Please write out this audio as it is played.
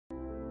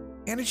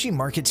Energy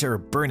markets are a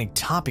burning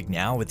topic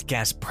now, with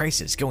gas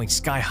prices going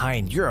sky high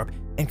in Europe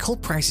and coal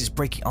prices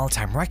breaking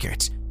all-time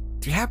records.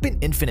 There have been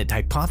infinite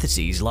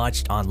hypotheses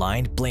lodged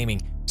online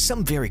blaming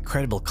some very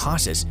credible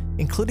causes,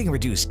 including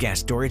reduced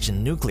gas storage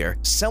and nuclear.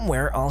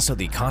 Somewhere also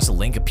the causal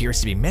link appears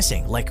to be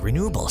missing, like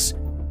renewables.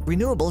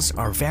 Renewables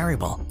are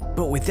variable,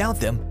 but without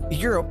them,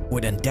 Europe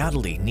would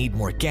undoubtedly need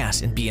more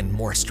gas and be in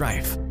more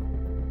strife.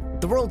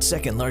 The world's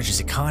second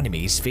largest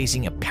economy is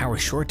facing a power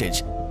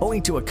shortage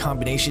owing to a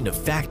combination of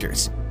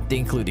factors. They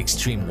include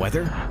extreme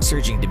weather,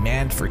 surging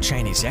demand for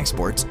Chinese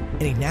exports,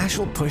 and a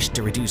national push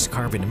to reduce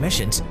carbon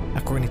emissions,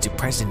 according to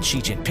President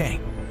Xi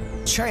Jinping.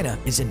 China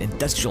is an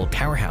industrial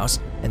powerhouse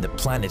and the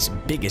planet's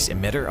biggest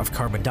emitter of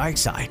carbon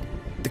dioxide.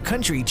 The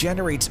country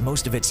generates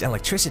most of its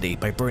electricity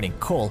by burning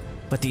coal,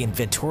 but the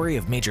inventory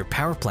of major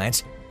power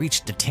plants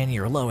reached a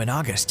 10-year low in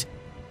August.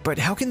 But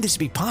how can this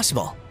be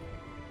possible?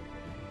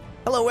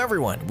 Hello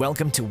everyone,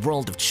 welcome to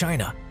World of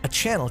China, a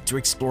channel to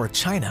explore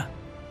China.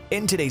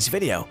 In today's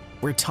video,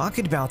 we're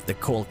talking about the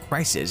coal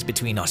crisis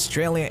between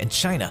Australia and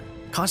China,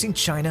 causing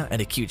China an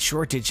acute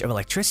shortage of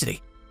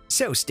electricity.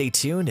 So stay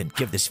tuned and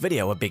give this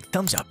video a big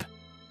thumbs up.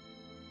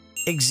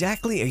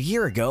 Exactly a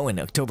year ago in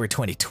October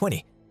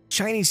 2020,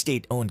 Chinese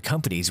state-owned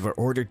companies were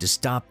ordered to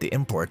stop the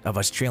import of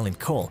Australian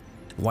coal,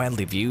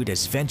 widely viewed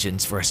as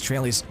vengeance for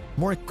Australia's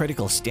more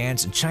critical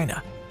stance on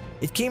China.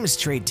 It came as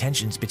trade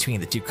tensions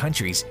between the two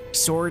countries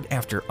soared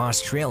after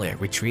Australia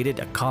retreated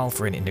a call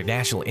for an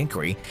international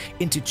inquiry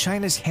into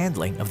China's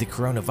handling of the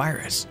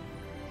coronavirus.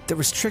 The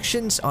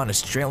restrictions on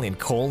Australian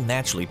coal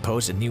naturally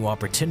pose a new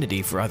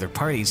opportunity for other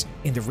parties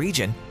in the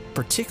region,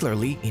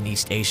 particularly in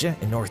East Asia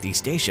and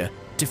Northeast Asia,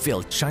 to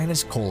fill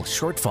China's coal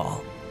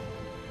shortfall.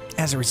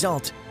 As a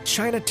result,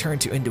 China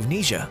turned to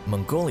Indonesia,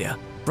 Mongolia,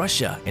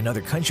 Russia, and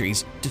other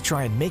countries to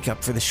try and make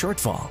up for the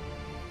shortfall.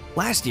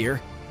 Last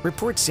year,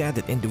 reports said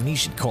that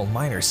Indonesian coal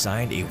miners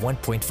signed a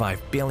 $1.5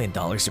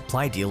 billion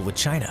supply deal with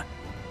China.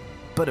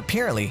 But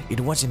apparently,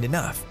 it wasn't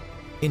enough.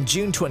 In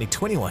June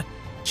 2021,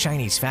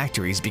 Chinese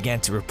factories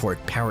began to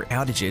report power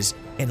outages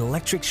and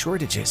electric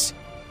shortages.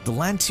 The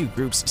Lantu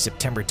Group's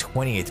September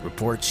 28th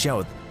report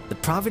showed the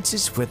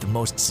provinces with the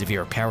most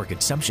severe power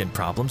consumption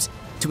problems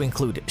to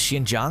include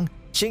Xinjiang,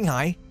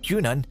 Qinghai,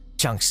 Yunnan,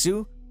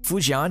 Jiangsu,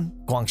 Fujian,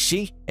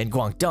 Guangxi, and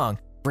Guangdong,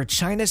 where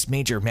China's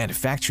major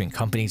manufacturing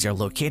companies are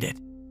located.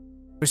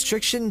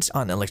 Restrictions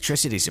on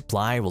electricity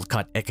supply will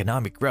cut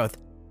economic growth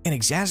and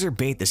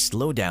exacerbate the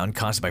slowdown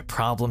caused by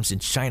problems in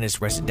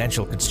China's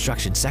residential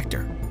construction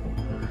sector.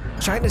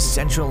 China's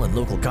central and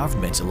local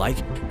governments alike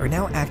are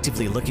now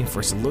actively looking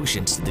for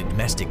solutions to the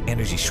domestic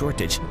energy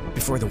shortage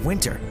before the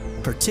winter,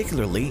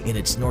 particularly in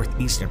its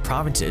northeastern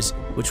provinces,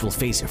 which will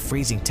face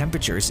freezing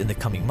temperatures in the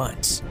coming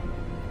months.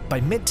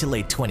 By mid to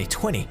late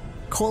 2020,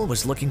 coal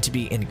was looking to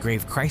be in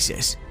grave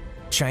crisis.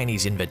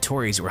 Chinese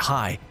inventories were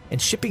high,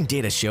 and shipping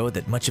data showed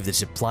that much of the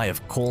supply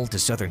of coal to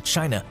southern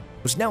China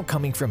was now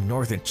coming from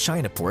northern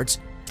China ports,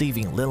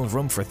 leaving little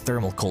room for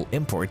thermal coal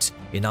imports,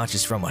 and not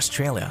just from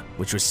Australia,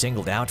 which was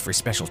singled out for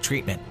special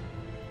treatment.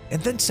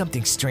 And then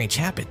something strange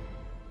happened.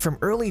 From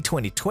early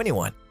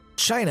 2021,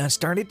 China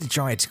started to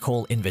draw its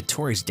coal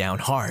inventories down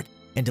hard,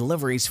 and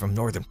deliveries from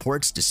northern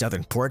ports to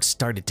southern ports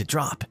started to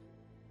drop.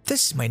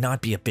 This might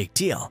not be a big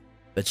deal,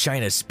 but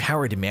China's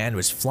power demand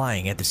was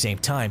flying at the same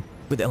time,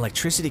 with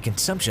electricity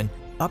consumption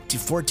up to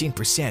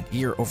 14%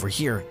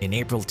 year-over-year in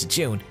April to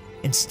June,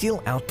 and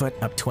steel output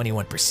up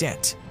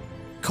 21%.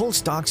 Coal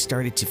stocks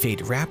started to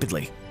fade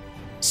rapidly.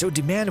 So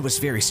demand was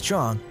very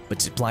strong,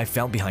 but supply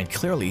fell behind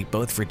clearly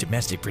both for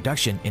domestic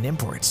production and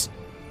imports.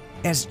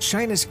 As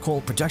China's coal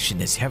production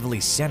is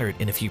heavily centered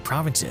in a few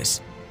provinces,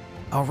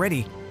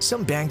 already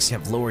some banks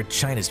have lowered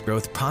China's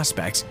growth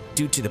prospects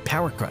due to the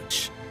power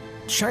crunch.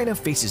 China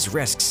faces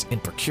risks in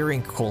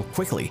procuring coal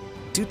quickly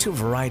due to a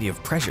variety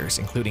of pressures,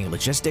 including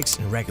logistics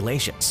and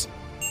regulations.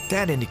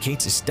 That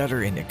indicates a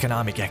stutter in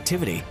economic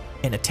activity,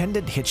 and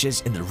attendant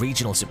hitches in the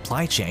regional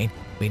supply chain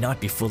may not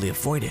be fully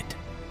avoided.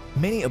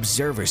 Many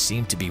observers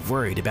seem to be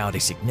worried about a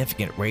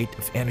significant rate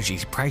of energy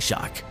price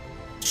shock.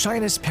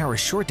 China's power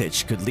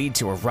shortage could lead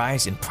to a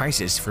rise in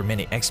prices for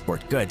many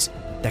export goods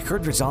that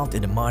could result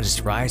in a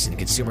modest rise in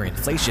consumer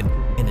inflation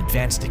in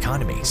advanced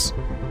economies.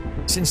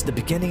 Since the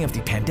beginning of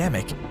the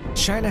pandemic,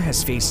 China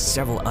has faced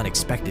several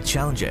unexpected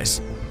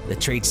challenges. The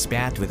trade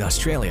spat with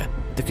Australia,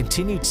 the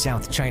continued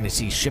South China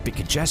Sea shipping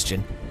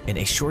congestion, and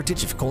a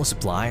shortage of coal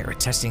supply are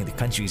testing the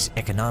country's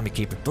economic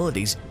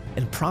capabilities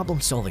and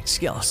problem-solving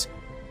skills.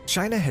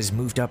 China has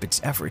moved up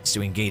its efforts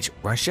to engage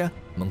Russia,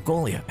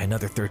 Mongolia, and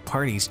other third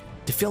parties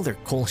to fill their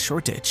coal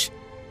shortage.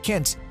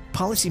 Hence,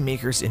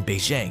 policymakers in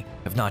Beijing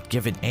have not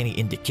given any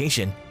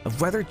indication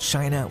of whether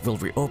China will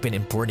reopen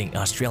importing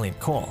Australian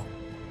coal.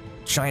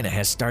 China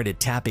has started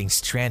tapping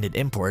stranded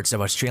imports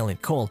of Australian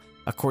coal,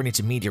 according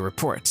to media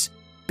reports.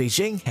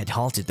 Beijing had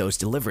halted those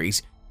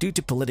deliveries due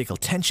to political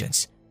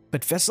tensions,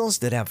 but vessels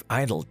that have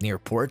idled near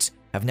ports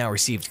have now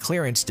received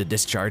clearance to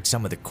discharge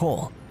some of the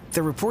coal.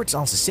 The reports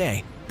also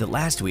say that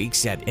last week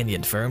said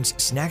Indian firms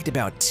snagged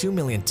about 2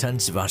 million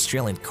tons of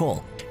Australian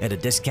coal at a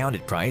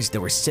discounted price that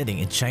were sitting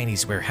in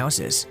Chinese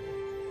warehouses.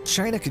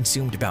 China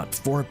consumed about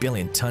 4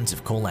 billion tons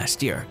of coal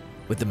last year,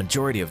 with the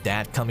majority of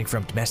that coming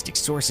from domestic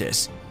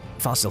sources.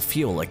 Fossil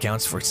fuel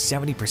accounts for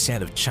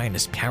 70% of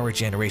China's power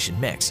generation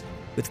mix,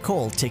 with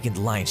coal taking the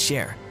lion's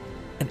share.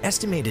 An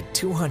estimated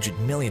 200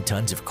 million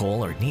tons of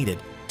coal are needed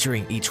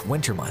during each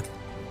winter month.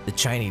 The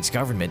Chinese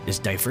government is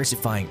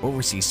diversifying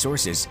overseas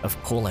sources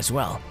of coal as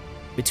well.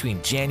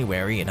 Between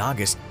January and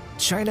August,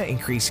 China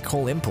increased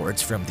coal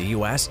imports from the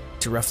US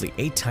to roughly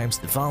 8 times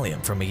the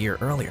volume from a year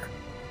earlier.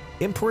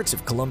 Imports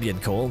of Colombian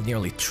coal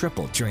nearly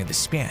tripled during the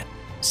span.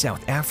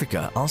 South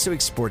Africa also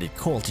exported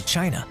coal to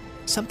China,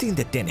 something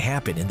that didn't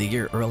happen in the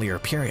year earlier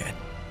period.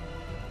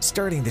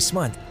 Starting this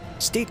month,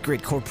 State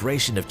Grid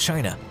Corporation of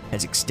China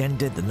has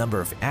extended the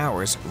number of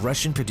hours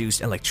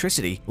Russian-produced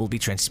electricity will be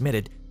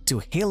transmitted to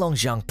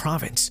Heilongjiang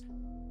province.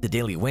 The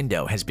daily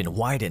window has been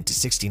widened to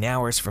 16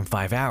 hours from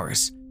 5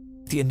 hours.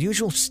 The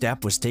unusual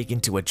step was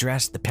taken to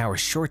address the power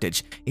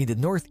shortage in the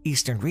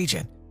northeastern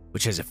region,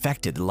 which has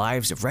affected the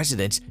lives of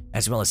residents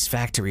as well as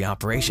factory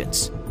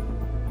operations.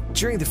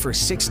 During the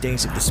first 6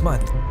 days of this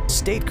month,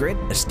 State Grid,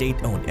 a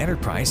state-owned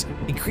enterprise,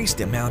 increased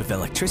the amount of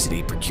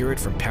electricity procured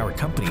from power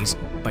companies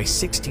by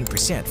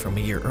 16% from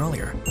a year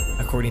earlier,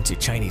 according to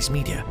Chinese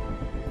media.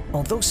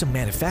 Although some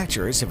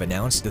manufacturers have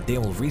announced that they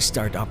will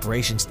restart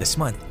operations this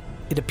month,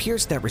 it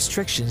appears that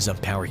restrictions on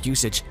power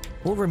usage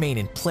will remain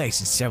in place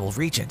in several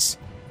regions.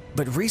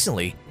 But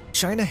recently,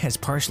 China has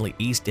partially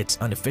eased its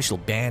unofficial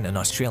ban on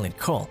Australian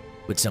coal,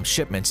 with some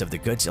shipments of the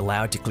goods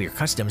allowed to clear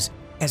customs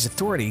as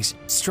authorities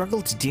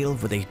struggle to deal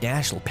with a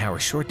national power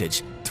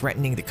shortage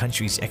threatening the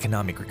country's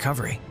economic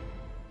recovery.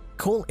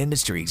 Coal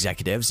industry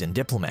executives and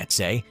diplomats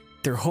say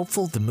they're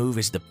hopeful the move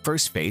is the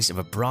first phase of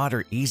a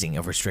broader easing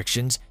of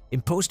restrictions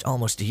imposed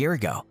almost a year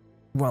ago,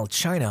 while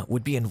China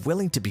would be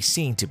unwilling to be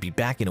seen to be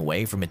backing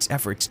away from its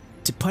efforts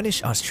to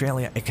punish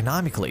Australia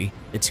economically.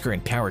 Its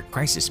current power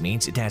crisis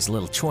means it has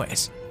little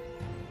choice.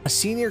 A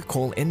senior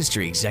coal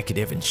industry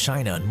executive in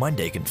China on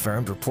Monday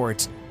confirmed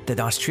reports that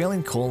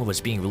Australian coal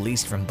was being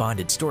released from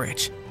bonded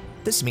storage.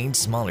 This means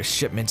smaller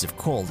shipments of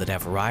coal that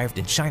have arrived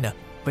in China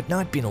but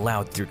not been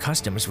allowed through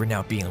customs were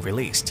now being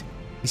released.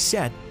 He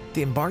said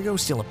the embargo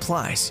still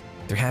applies.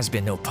 There has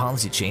been no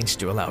policy change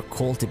to allow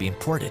coal to be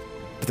imported,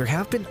 but there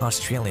have been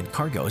Australian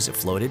cargoes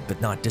floated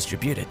but not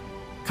distributed.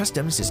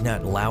 Customs is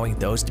not allowing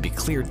those to be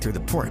cleared through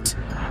the port.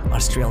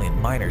 Australian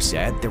miners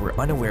said they were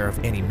unaware of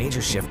any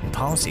major shift in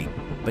policy,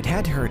 but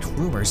had heard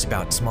rumors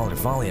about smaller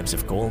volumes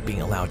of coal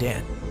being allowed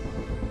in.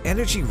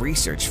 Energy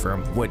research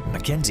firm Wood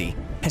Mackenzie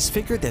has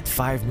figured that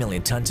 5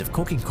 million tons of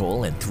coking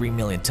coal and 3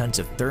 million tons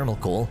of thermal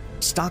coal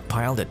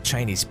stockpiled at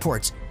Chinese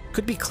ports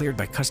could be cleared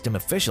by custom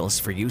officials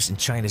for use in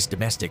China's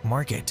domestic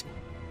market.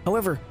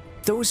 However,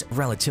 those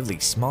relatively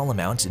small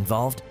amounts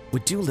involved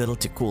would do little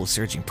to cool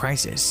surging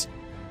prices.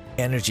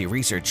 Energy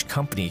research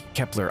company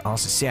Kepler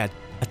also said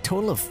a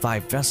total of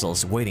 5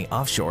 vessels waiting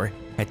offshore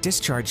had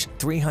discharged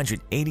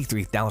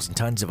 383,000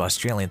 tons of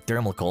Australian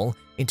thermal coal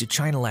into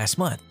China last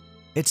month.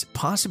 It's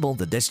possible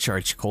the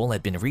discharged coal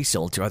had been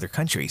resold to other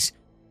countries,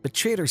 but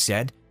traders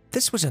said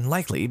this was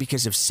unlikely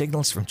because of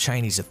signals from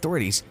Chinese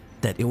authorities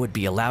that it would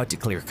be allowed to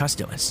clear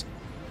customs.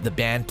 The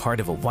ban, part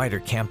of a wider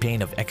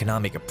campaign of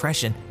economic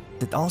oppression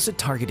that also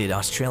targeted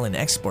Australian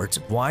exports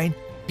of wine,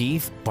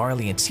 beef,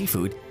 barley, and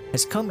seafood,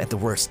 has come at the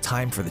worst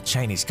time for the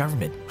Chinese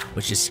government,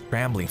 which is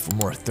scrambling for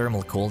more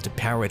thermal coal to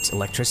power its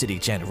electricity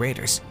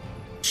generators.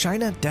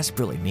 China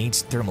desperately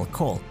needs thermal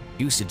coal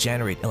used to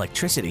generate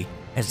electricity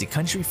as the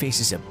country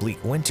faces a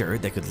bleak winter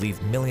that could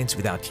leave millions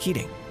without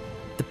heating.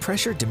 The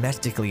pressure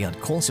domestically on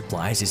coal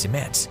supplies is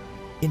immense.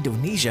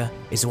 Indonesia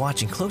is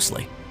watching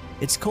closely.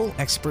 Its coal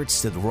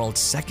exports to the world's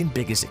second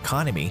biggest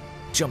economy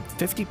jumped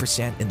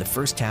 50% in the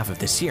first half of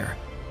this year.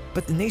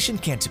 But the nation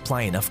can't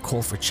supply enough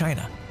coal for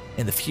China,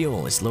 and the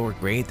fuel is lower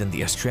grade than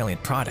the Australian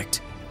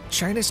product.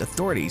 China's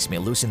authorities may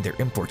loosen their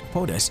import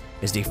quotas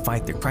as they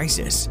fight their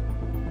crisis.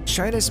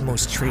 China's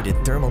most traded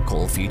thermal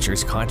coal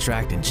futures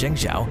contract in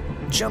Zhengzhou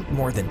jumped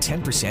more than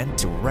 10%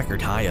 to a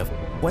record high of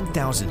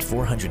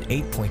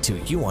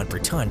 1,408.2 yuan per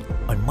ton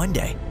on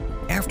Monday,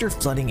 after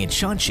flooding in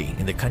Shanxi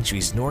in the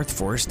country's north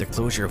forced the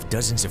closure of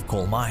dozens of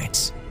coal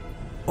mines.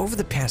 Over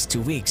the past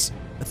 2 weeks,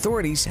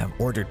 authorities have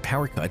ordered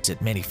power cuts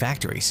at many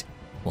factories,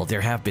 while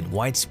there have been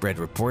widespread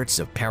reports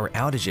of power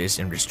outages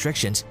and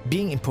restrictions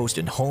being imposed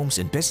on homes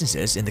and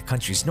businesses in the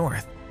country's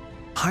north.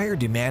 Higher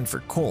demand for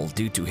coal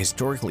due to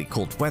historically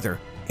cold weather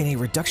and a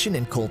reduction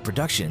in coal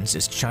productions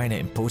as China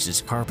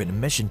imposes carbon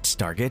emissions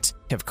targets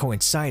have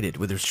coincided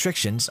with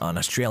restrictions on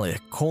Australia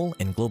coal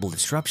and global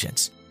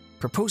disruptions.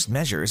 Proposed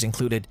measures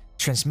included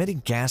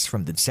transmitting gas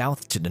from the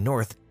south to the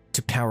north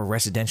to power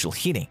residential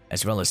heating,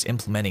 as well as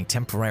implementing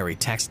temporary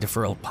tax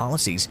deferral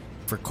policies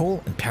for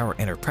coal and power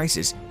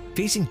enterprises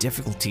facing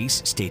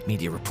difficulties, state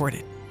media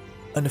reported.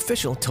 An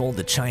official told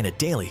the China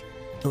Daily,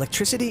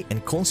 electricity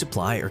and coal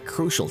supply are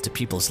crucial to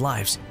people's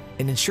lives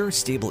and ensure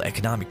stable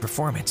economic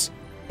performance.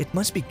 It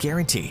must be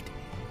guaranteed.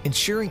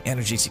 Ensuring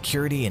energy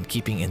security and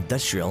keeping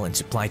industrial and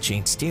supply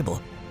chains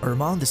stable are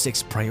among the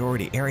 6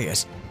 priority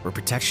areas where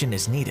protection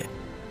is needed.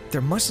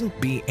 There mustn't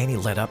be any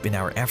let-up in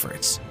our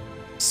efforts.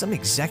 some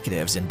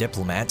executives and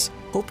diplomats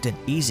hoped an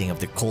easing of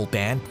the coal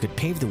ban could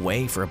pave the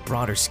way for a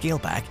broader scale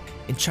back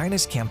in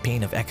China's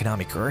campaign of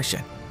economic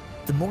coercion.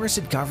 The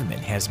Morrison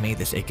government has made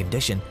this a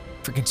condition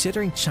for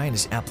considering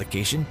China's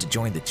application to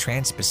join the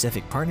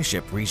Trans-Pacific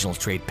Partnership Regional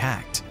Trade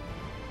Pact.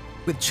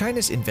 With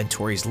China's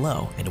inventories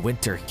low and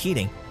winter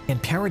heating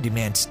and power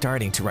demand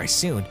starting to rise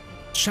soon,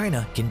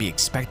 China can be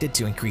expected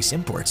to increase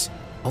imports,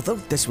 although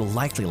this will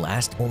likely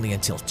last only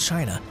until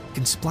China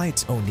can supply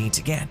its own needs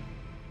again.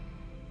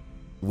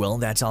 Well,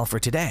 that's all for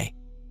today.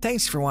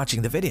 Thanks for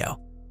watching the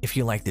video. If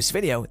you like this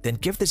video, then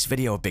give this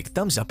video a big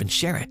thumbs up and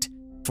share it.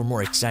 For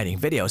more exciting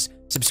videos,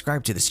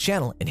 subscribe to this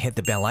channel and hit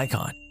the bell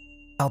icon.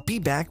 I'll be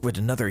back with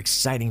another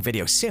exciting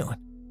video soon.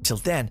 Till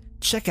then,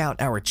 check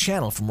out our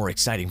channel for more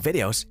exciting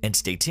videos and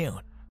stay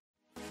tuned.